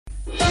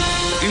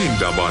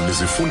Iindaba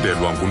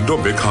nizifundelwa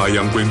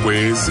nguNtombekhaya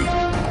Nkwenkwezi.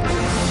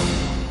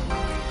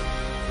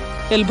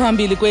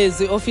 Eliphambili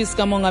kwezi ofisi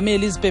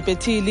kamongameli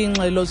izibhebhethile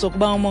iingxelo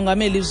zokuba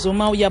umongameli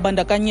Zuma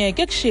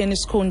uyabandakanyeka ekushiyeni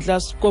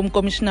isikhundla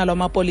koMkomishinala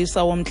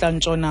wamapolisa woMntla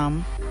Ntshona.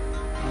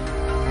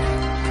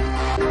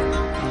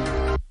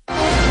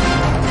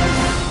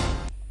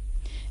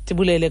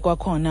 Ndibulele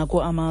kwakhona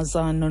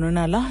ku-Amaza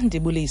nononala,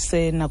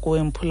 ndibulise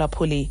nakuwe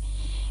mphulaphuli.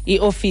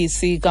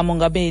 I-ofisi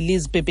kamongameli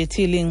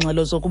izibhebhethile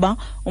iingxelo zokuba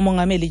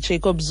umongameli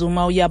Jacob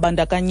Zuma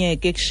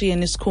uyabandakanyeka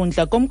ekushiyeni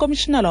isikhundla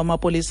koMkomishinala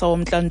wamapolisa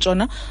woMntla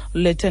Ntshona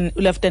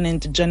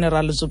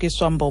uLietenant-General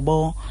Zukiswa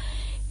Mbobo.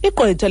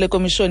 Igqwetha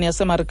lekomishoni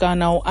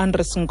yaseMarikana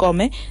u-Andres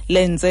Nkome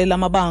lenzela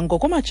amabango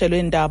kumajelo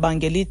eendaba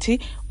ngelithi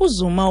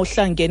uZuma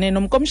uhlangene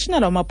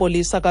nomkomishinala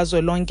wamapolisa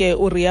kazwelonke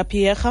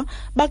uRiapiecha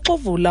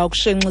baxovula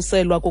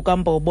ukushenxiselwa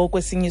kukaMbobo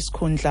kwesinye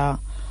isikhundla.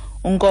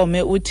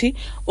 Unkome uthi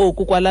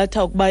oku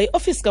kwalatha ukuba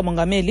i-ofisi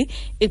kamongameli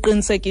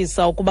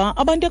iqinisekisa ukuba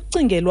abantu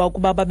ekucingelwa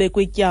ukuba babe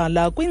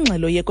kwityala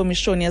kwingxelo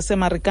yekomishoni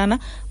yaseMarikana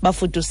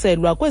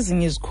bafuduselwa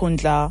kwezinye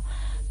izikhundla.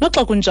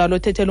 Noxa kunjalo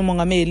thethela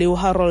umongameli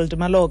uHarold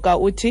Maloka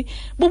uthi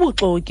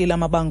bubuxoki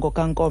lamabango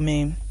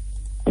kaNkome.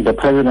 The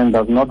president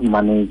does not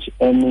manage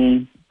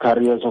any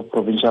careers of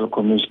provincial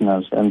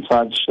commissioners, and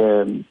such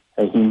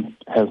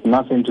has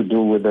nothing to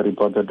do with the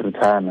reported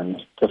retirement.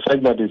 The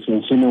fact that it's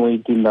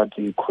insinuating that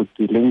he could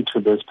be linked to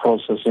this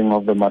processing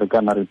of the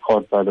Marikana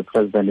report by the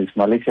president is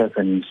malicious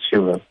and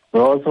mischievous. We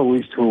also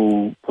wish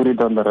to put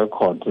it on the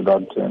record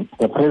that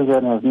the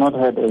president has not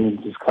had any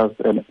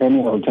discussion any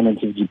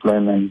alternative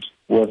deployment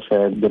with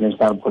the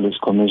National Police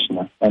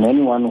Commissioner, and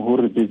anyone who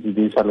repeats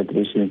these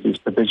allegations is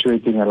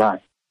perpetuating a lie.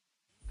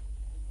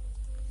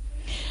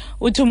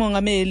 Uthi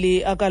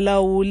umongameli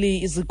akalawuli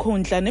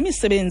izikhundla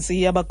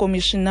nemisebenzi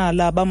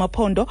yabakomishinala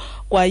bamaphondo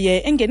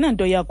kwaye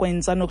engenanto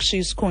yakwenza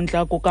nokushiya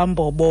isikhundla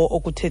kukaMbobo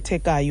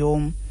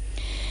okuthethekayo.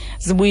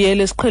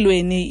 Zibuyele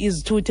esiqhelweni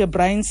izithuthi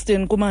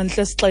eBryanston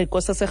kumantla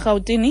esixeko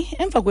saseGauteng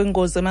emva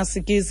kwengozi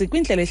emasikizi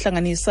kwindlela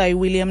ehlanganisa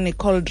iWilliam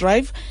Nicol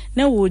Drive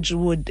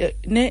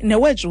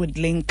neWedgwood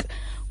Link.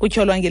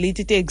 Kutyholwa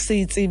ngelithi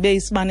iteksi itsibe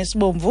isibane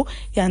esibomvu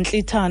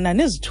yantlithana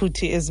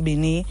nezithuthi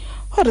ezibini.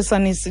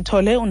 Horisani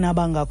Sithole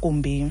unaba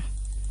ngakumbi.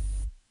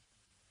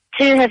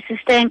 2 have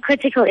sustained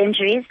critical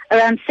injuries,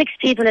 around 6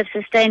 people have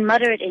sustained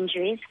moderate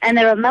injuries, and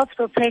there are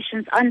multiple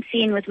patients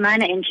unseen with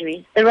minor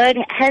injuries. The road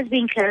has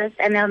been closed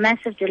and there are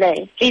massive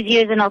delays. Please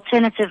use an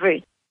alternative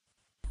route.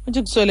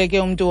 Uthi kusweleke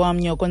umntu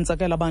wamnye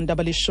okwenzakala abantu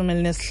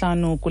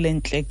abali-15 kule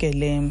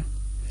ntlekele.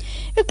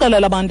 Iqela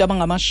labantu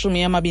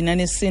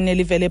abangama-24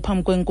 livele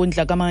phambi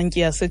kwenkundla kamantyi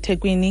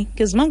yaseThekwini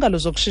ngezimangalo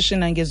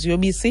zokushishina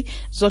ngeziyobisi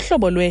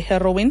zohlobo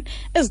lwe-heroin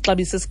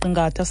ezixabisa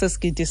isiqingatha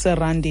sesigidi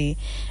serandi.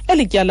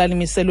 Eli tyala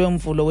limiselwe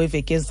umvulo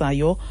weveki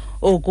ezayo.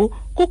 Oku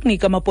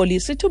kukunika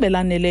amapolisa ithuba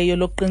elaneleyo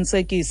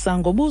lokuqinisekisa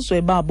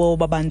ngobuzwe babo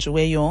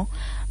babanjiweyo.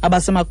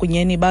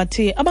 Abasemagunyeni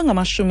bathi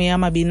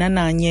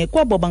abangama-21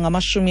 kwabo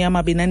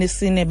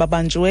bangama-24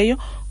 babanjiweyo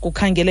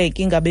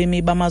kukhangeleka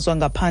ingabemi bamazwe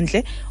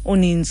ngaphandle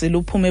uninzi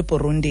luphume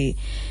eBurundi.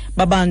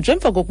 Babanjwe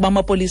emva kokuba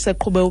amapolisa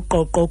eqhube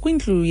uqoqo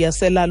kwindlu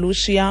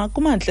yaselalushia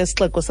kumantla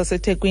esixeko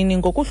saseThekwini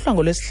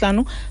ngokuhlwa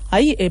lwesihlanu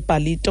hayi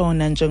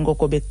eBalitona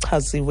njengoko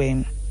bekuchaziwe.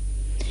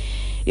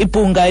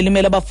 Ibhunga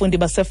elimele abafundi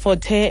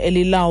baseFort Hare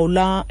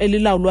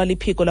elilawulwa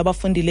liphiko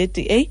labafundi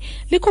le-DA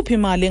likhupha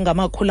imali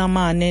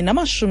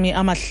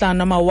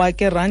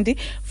engama-450,000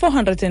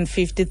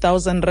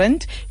 450,000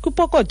 rand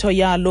kwipokotho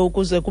yalo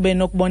ukuze kube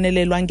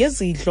nokubonelelwa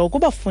ngezidlo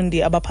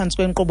kubafundi abaphantsi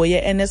kwenkqubo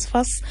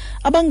ye-NSFAS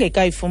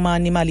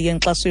abangekayifumani imali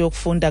yenkxaso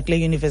yokufunda kule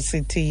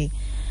yunivesithi.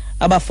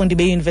 Abafundi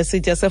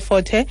beyunivesithi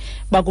yaseFort Hare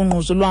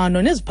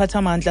bakungquzulwano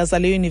neziphathamandla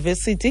zale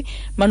yunivesithi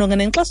malunga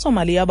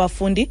nenkxaso-mali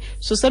yabafundi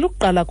susela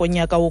ukuqala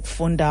konyaka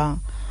wokufunda.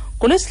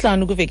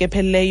 KuLwesihlanu kwiveki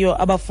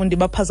ephelileyo abafundi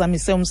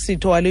baphazamise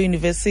umsitho wale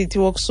yunivesithi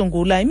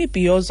wokusungula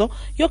imibhiyozo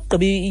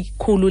yokugqiba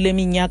 100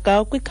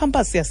 leminyaka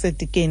kwikhampasi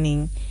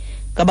yaseDikeni.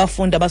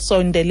 Ngabafundi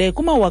abasondele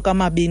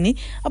kuma-2,000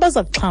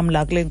 abaza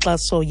kuxhamla kule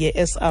nkxaso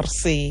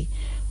ye-SRC.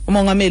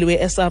 Umongameli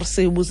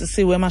we-SRC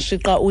uBusisiwe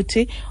Mashiqa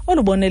uthi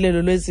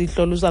olubonelelo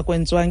lwezidlo luza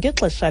kwenziwa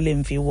ngexesha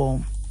lemviwo.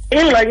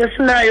 Ingxaki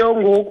esinayo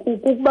ngoku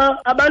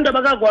kukuba abantu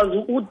abakakwazi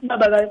ukuthi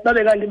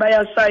babe kanti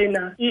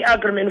bayasayina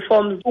i-agreement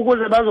forms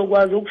ukuze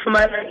bazokwazi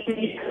ukufumana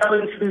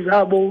i-allowances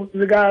zabo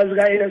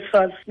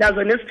zika-NSFAS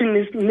nazo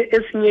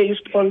esinye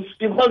i-spons,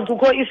 because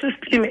kukho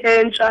i-system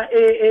entsha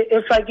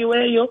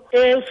efakiweyo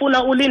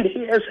efuna ulinde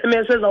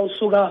i-SMS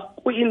ezawusuka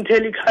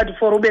ku-IntelliCard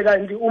for ube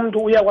kanti umntu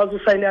uyakwazi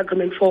usayina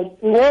i-agreement form.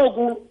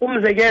 Ngoku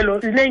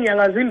umzekelo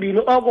sineenyanga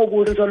 2 oko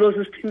kuzinzwa loo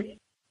system.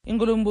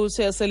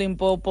 Inkulumbuso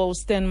yaseLimpopo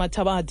uStan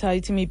Mathabatha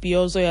ithi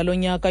imibhiyozo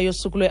yalonyaka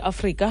yosuku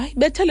lweAfrika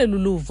ibethelela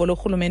uluvo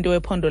lorhulumente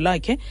wephondo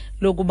lakhe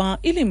lokuba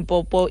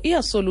iLimpopo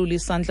iyasolula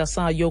isandla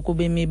sayo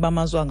kubemi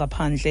bamazwe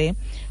ngaphandle.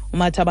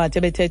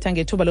 uMathabatha bethetha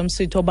ngethuba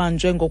lomsitho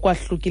obanjwe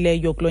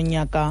ngokwahlukileyo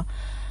kulonyaka.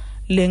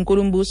 Le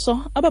nkulumbuso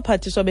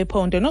abaphathiswa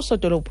bephondo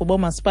nosodolophu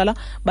bomasipala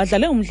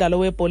badlale umdlalo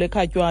webhola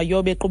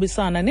ekhatywayo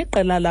bequbisana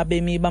neqela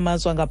labemi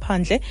bamazwe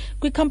ngaphandle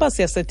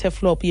kwikhampasi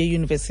yaseTeflop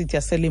yeYunivesithi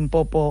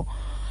yaseLimpopo.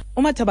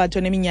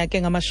 umathabatho neminyaka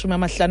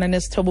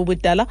engama-59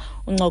 ubudala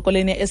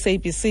uncokole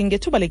ne-SABC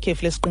ngethuba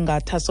lekhefu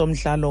lesiqingatha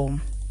somdlalo.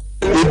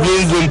 It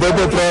means the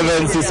Mbobo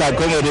province is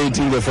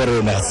accommodating the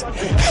foreigners.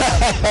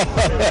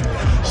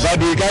 But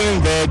we're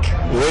coming back,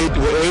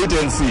 wait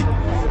and see.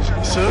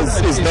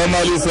 It's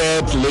normally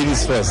said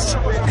ladies first.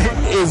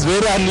 It's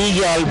very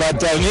unusual,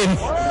 but I mean,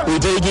 we're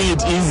taking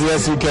it easy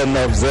as you can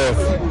observe.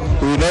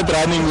 We're not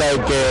running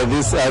like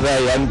these other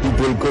young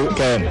people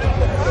can.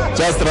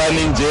 Just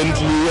running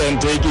gently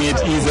and taking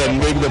it easy and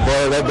let the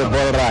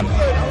ball run.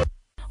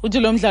 Uthi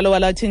lo mdlalo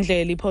walathi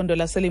indlela iphondo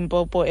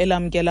laseLimpopo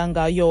elamkela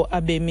ngayo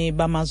abemi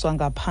bamazwe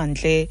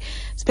ngaphandle.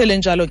 Siphele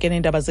njalo ke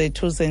neendaba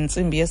zethu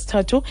zentsimbi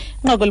yesithathu.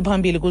 Inqaku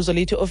liphambili kuzo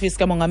lithi i-ofisi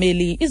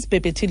kamongameli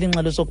izibhebhethile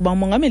iingxelo zokuba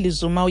umongameli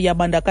Zuma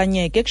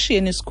uyabandakanyeka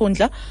ekushiyeni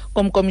isikhundla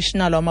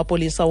koMkomishinala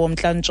wamapolisa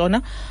woMntla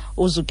Ntshona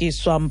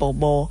uZukiswa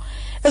Mbobo.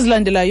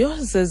 Ezilandelayo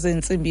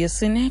zezentsimbi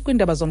yesine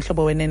kwiindaba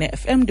zomhlobo wenene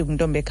FM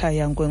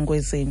ndinguntombekhaya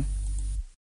Nkwenkwezini.